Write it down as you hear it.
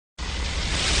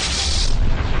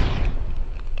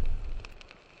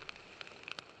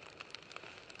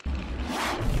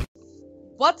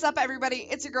What's up, everybody?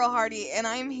 It's your girl Hardy, and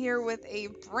I'm here with a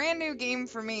brand new game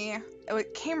for me.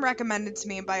 It came recommended to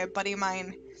me by a buddy of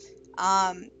mine.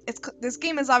 This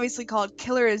game is obviously called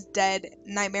Killer is Dead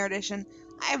Nightmare Edition.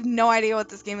 I have no idea what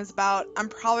this game is about. I'm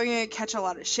probably gonna catch a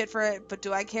lot of shit for it, but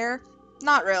do I care?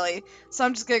 Not really. So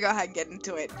I'm just gonna go ahead and get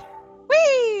into it.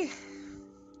 Whee!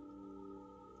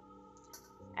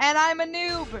 And I'm a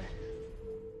noob.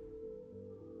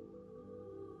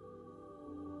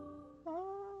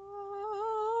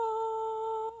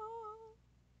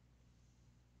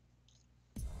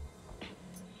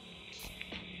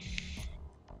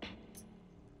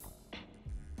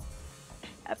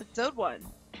 Episode 1,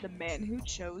 The Man Who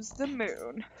Chose the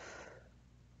Moon.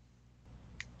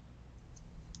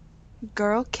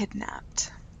 Girl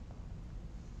kidnapped.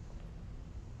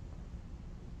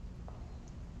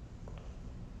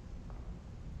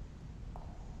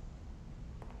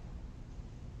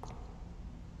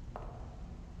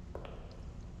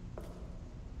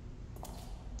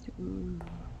 Ooh.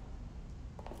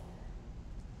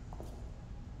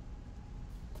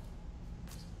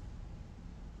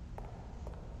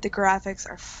 The graphics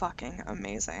are fucking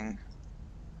amazing.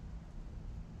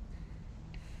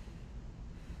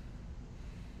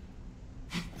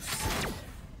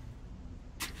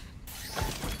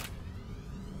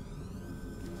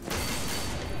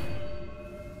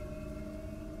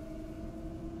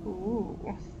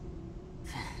 Ooh.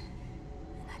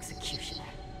 An executioner.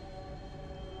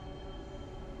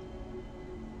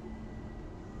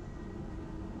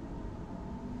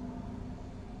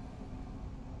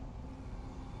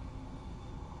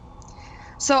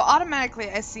 So automatically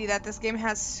I see that this game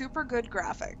has super good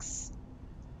graphics.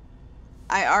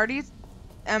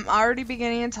 I'm already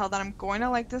beginning to tell that I'm going to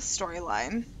like this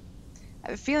storyline.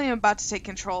 I have a feeling I'm about to take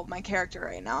control of my character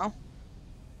right now.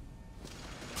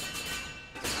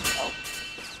 Oh.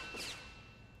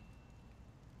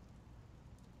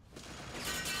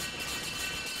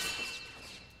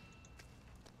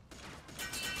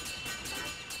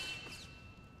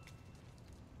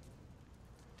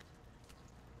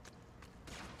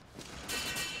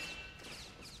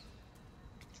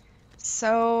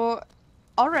 So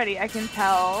already I can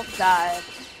tell that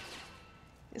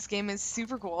this game is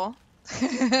super cool.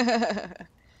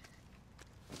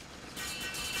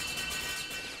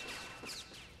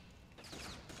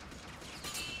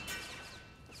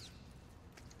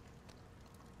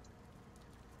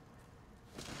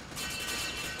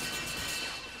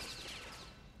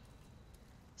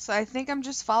 So I think I'm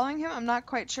just following him. I'm not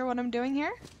quite sure what I'm doing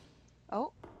here.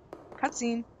 Oh,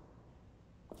 cutscene.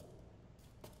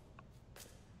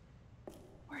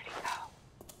 Where'd he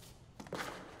go?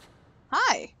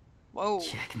 Hi. Whoa.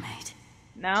 Checkmate.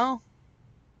 No.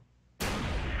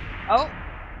 Oh.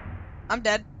 I'm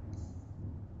dead.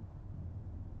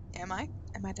 Am I?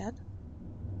 Am I dead?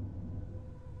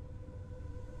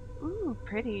 Ooh,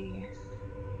 pretty.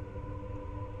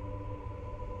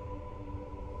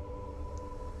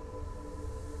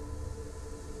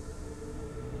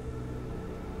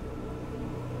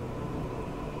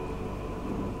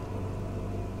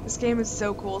 This game is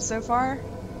so cool so far.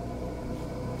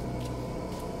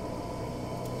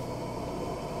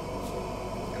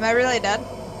 Am I really dead?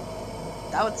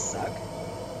 That would suck.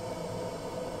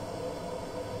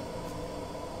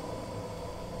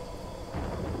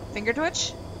 Finger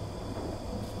twitch?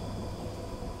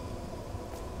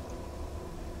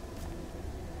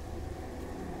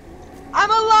 I'm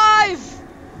alive!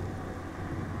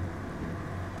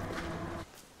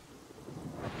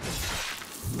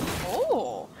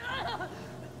 Oh.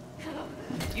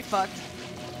 You fucked.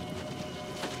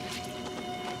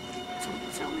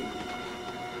 Don't tell me.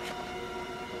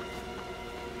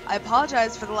 I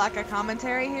apologize for the lack of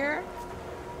commentary here.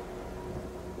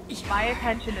 My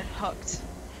attention is hooked.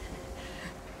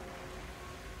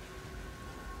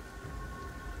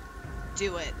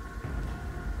 Do it.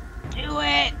 Do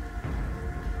it!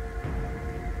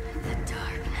 The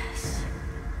darkness.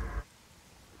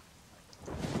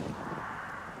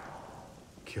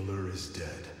 Killer is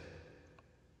dead.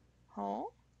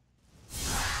 Oh?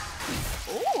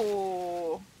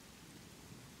 Ooh.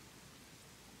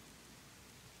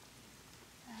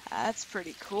 That's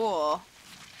pretty cool.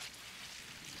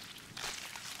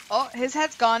 Oh, his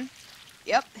head's gone.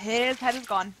 Yep, his head is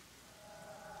gone.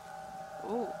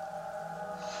 Ooh.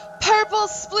 Purple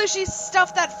splooshy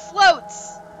stuff that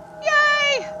floats!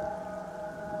 Yay!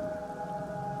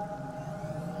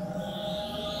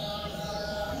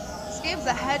 This game's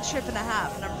a head trip and a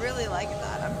half, and I'm really liking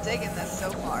that. I'm digging this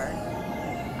so far.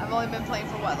 I've only been playing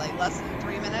for what, like less than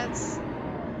 3 minutes?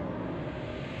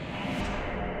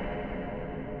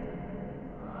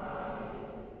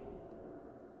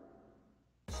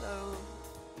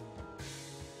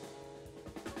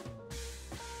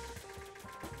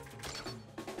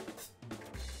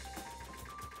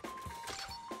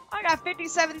 I got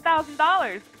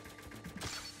 $57,000.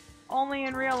 Only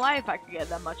in real life I could get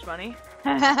that much money.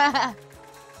 Damn.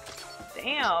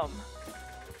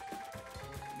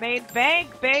 Made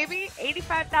bank, baby.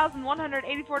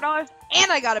 $85,184,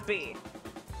 and I got a B.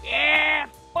 Yeah,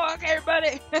 fuck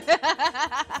everybody.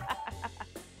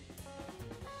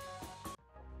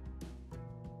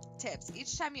 Tips.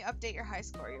 Each time you update your high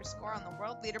score, your score on the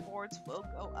world leaderboards will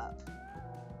go up.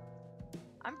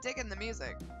 I'm digging the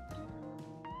music.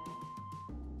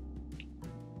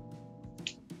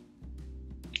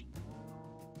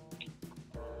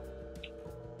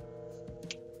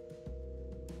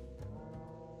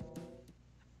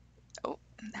 Oh,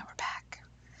 now we're back.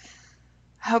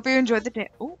 I hope you enjoyed the day.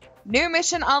 Oh, new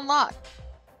mission unlocked.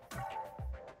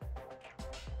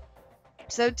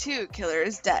 Episode 2, Killer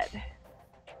is Dead.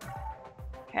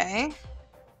 Okay.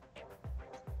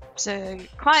 So,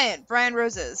 client, Brian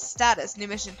Roses. Status, new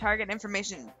mission, target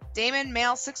information. Damon,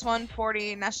 male, 6'1",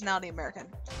 40, nationality American.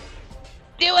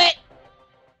 Do it!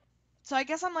 So I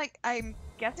guess I'm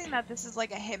guessing that this is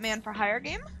like a Hitman for Hire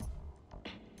game?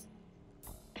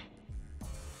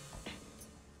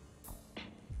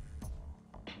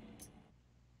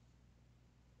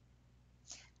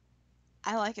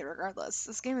 I like it regardless.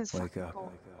 This game is Wake up.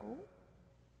 cool. Oh,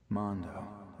 Mondo,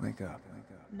 wake up.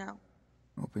 no.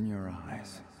 Open your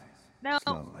eyes. No.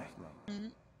 Slowly.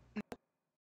 Mm,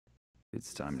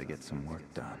 It's time to get some work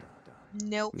done.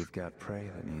 nope. We've got prey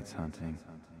that needs hunting.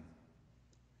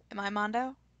 Am I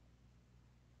Mondo?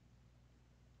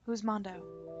 Who's Mondo?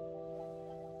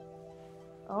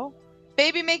 Oh.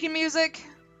 Baby making music!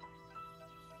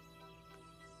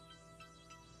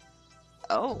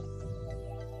 Oh.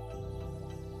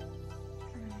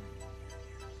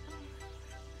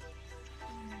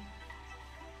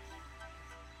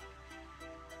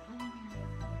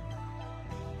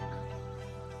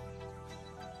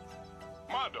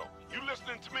 Mondo, you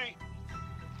listening to me?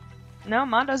 No,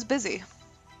 Mondo's busy.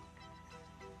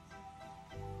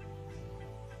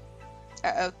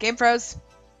 Uh-oh, game froze.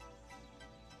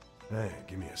 Hey,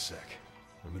 give me a sec.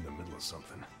 I'm in the middle of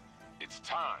something. It's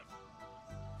time.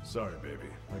 Sorry, baby.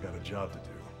 I got a job to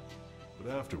do.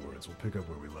 But afterwards, we'll pick up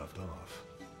where we left off.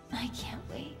 I can't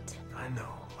wait. I know.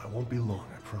 I won't be long,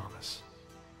 I promise.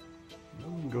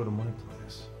 Then we can go to my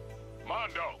place.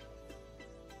 Mondo!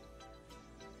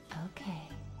 Okay.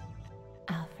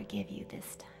 I'll forgive you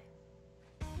this time.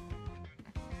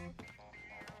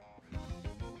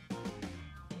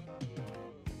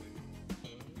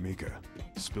 Mika,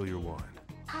 spill your wine.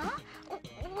 Huh?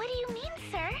 What do you mean,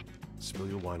 sir? Spill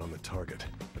your wine on the target.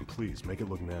 And please, make it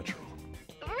look natural.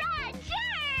 Roger!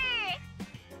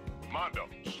 Mondo,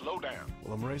 slow down.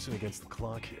 Well, I'm racing against the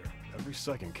clock here. Every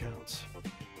second counts.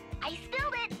 I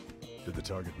spilled it! Did the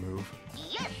target move?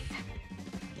 Yes!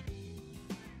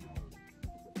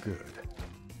 Good.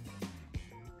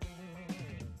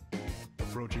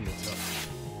 Approaching the top.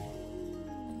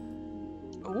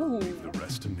 Ooh. Leave the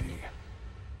rest to me.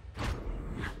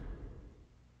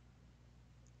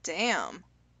 Damn.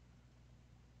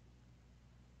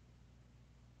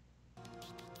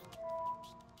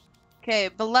 Okay,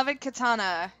 beloved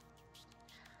Katana.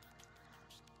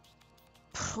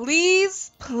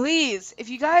 Please, please, if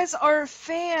you guys are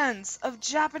fans of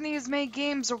Japanese-made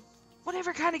games or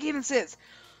whatever kind of game this is,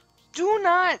 do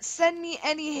not send me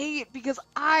any hate because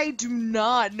I do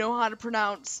not know how to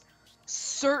pronounce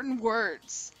certain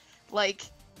words. Like,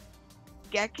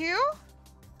 Geku?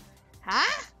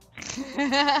 Huh?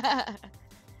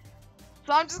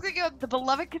 So I'm just gonna go with the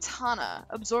beloved Katana.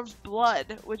 Absorbs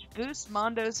blood, which boosts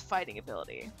Mondo's fighting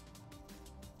ability.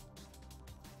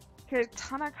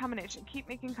 Katana combination. Keep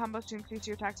making combos to increase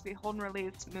your attack speed. Hold and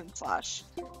release Moon Slash.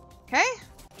 Okay?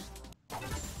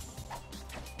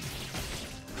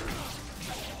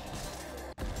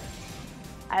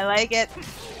 I like it.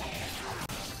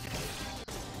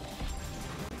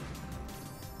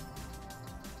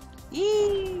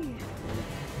 Yee!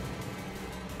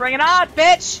 Bring it on,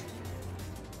 bitch!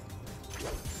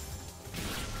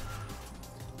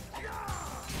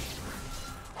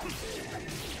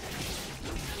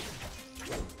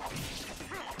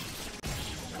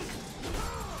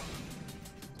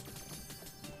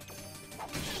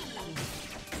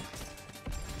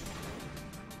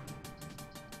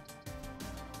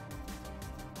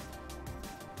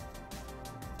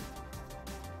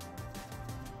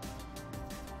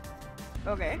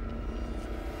 Okay.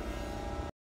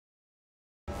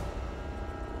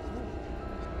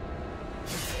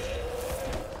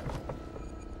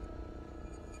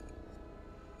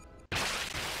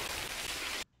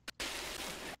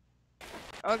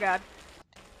 Oh god.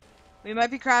 We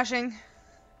might be crashing.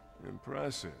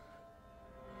 Impressive.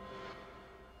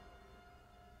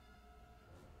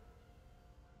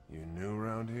 You new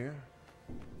around here?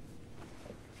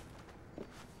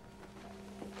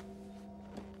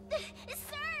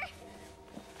 Sir!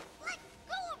 Let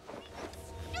go of me!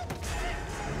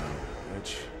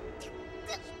 Bitch.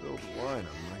 Spilled wine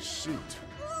on my suit.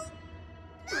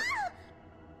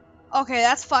 Okay,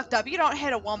 that's fucked up. You don't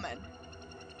hit a woman.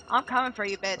 I'm coming for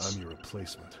you, bitch. I'm your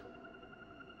replacement.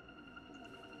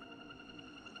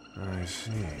 I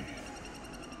see.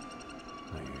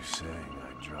 Are you saying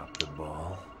I dropped the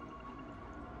ball?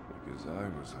 Because I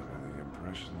was under the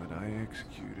impression that I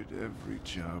executed every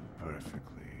job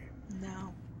perfectly.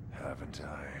 No. Haven't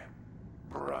I,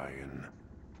 Brian?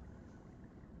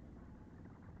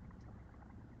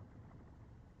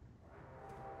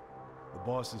 The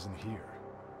boss isn't here.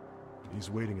 He's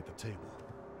waiting at the table.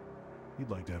 He'd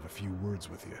like to have a few words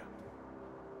with you.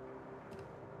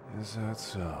 Is that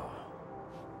so?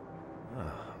 Oh,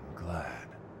 I'm glad.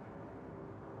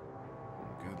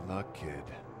 Good luck, kid.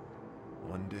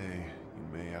 One day, you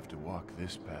may have to walk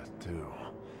this path too.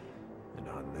 And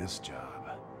on this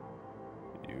job,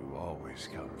 you always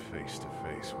come face to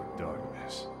face with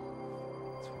darkness.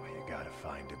 That's why you gotta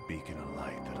find a beacon of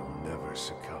light that'll never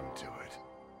succumb to it.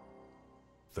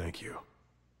 Thank you.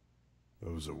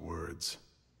 Those are words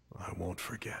I won't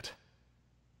forget.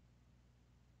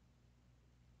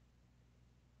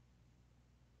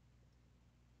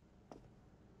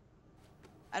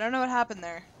 I don't know what happened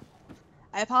there.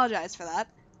 I apologize for that.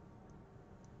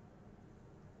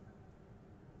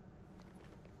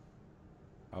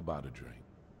 How about a drink?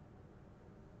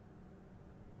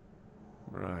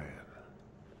 Brian,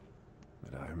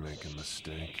 did I make a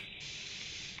mistake?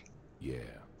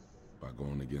 Yeah, by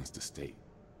going against the state.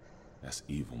 That's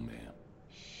evil, man.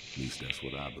 At least that's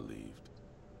what I believed.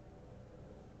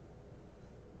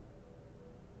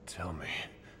 Tell me,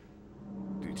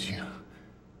 did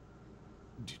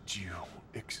you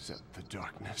accept the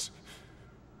darkness?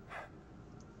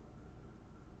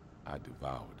 I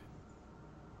devoured it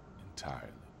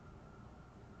entirely.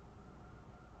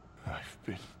 I've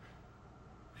been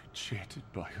enchanted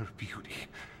by her beauty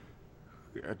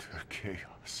and her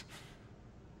chaos.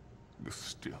 The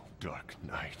still dark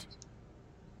night.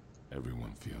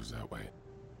 Everyone feels that way.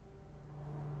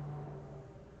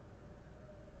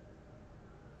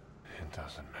 It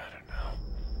doesn't matter now.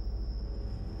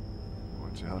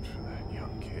 Watch out for that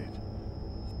young kid.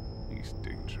 He's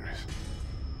dangerous.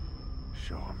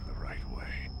 Show him the right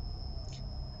way.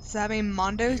 Does that mean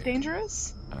Mondo's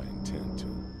dangerous? I intend to.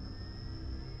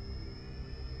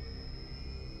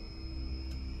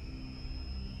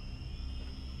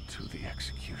 To the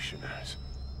executioners,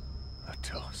 a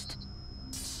toast.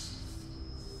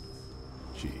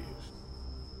 Cheers.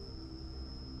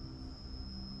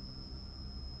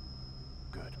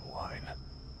 Good wine.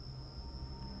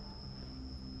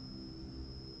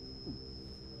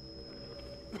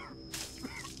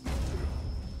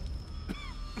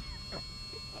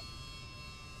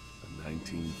 A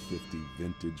 1950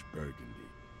 vintage Burgundy.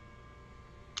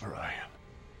 Brian,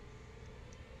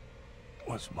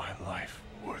 was my life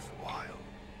worthwhile?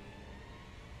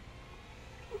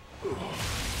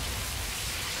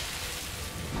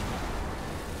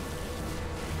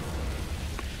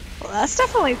 Well, that's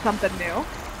definitely something new.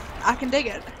 I can dig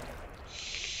it.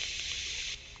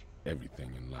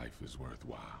 Everything in life is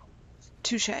worthwhile.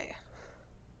 Touche.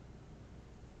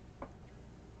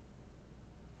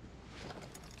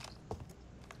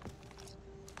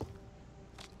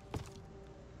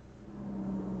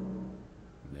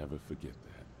 Never forget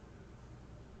that.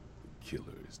 The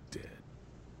killer is dead.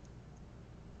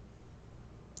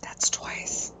 That's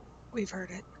twice. We've heard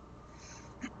it.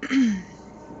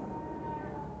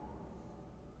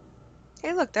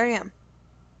 Hey, look, there I am.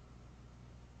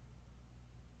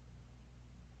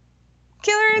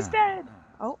 Killer is dead!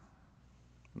 Oh.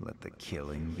 Let the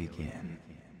killing begin.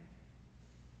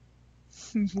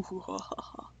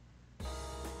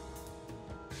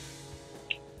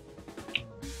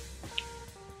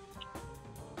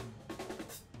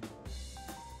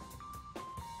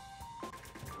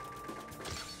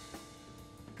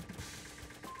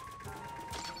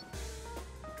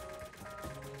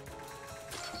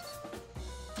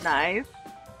 Nice.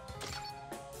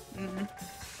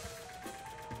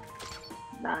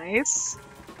 Nice.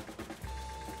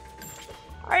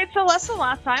 Alright, so less than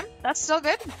last time. That's still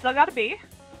good. Still gotta be.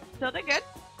 Still did good.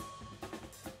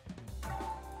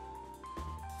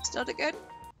 Still did good.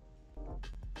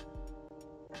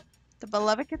 The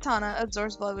beloved katana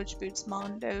absorbs blood, which boosts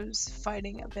Mondo's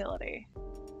fighting ability.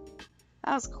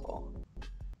 That was cool.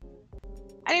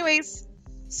 Anyways,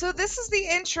 so this is the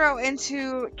intro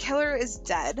into Killer is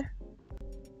Dead.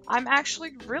 I'm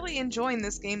actually really enjoying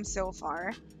this game so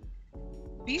far.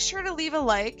 be sure to leave a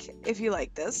like if you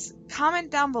like this. Comment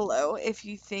down below if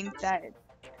you think that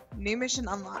new mission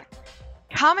unlocked.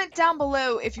 Comment down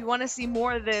below if you want to see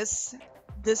more of this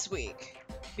week,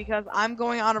 because I'm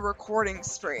going on a recording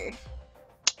spree.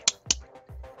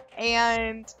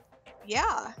 And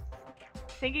yeah,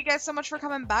 thank you guys so much for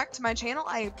coming back to my channel.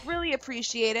 I really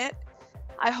appreciate it.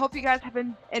 I hope you guys have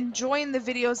been enjoying the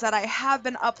videos that I have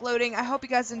been uploading. I hope you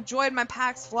guys enjoyed my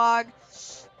PAX vlog.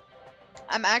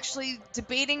 I'm actually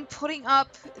debating putting up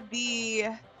the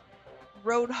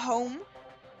road home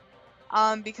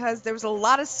because there was a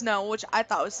lot of snow, which I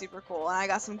thought was super cool, and I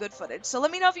got some good footage. So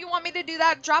let me know if you want me to do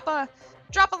that. Drop a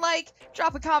like,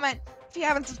 drop a comment. If you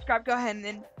haven't subscribed, go ahead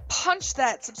and punch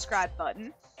that subscribe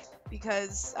button,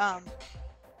 because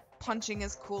punching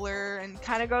is cooler and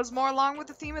kind of goes more along with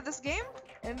the theme of this game.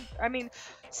 And I mean,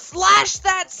 slash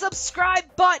that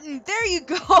subscribe button. There you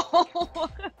go.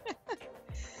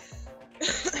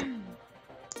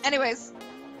 Anyways,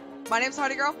 my name's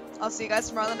Hardy Girl. I'll see you guys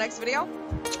tomorrow in the next video.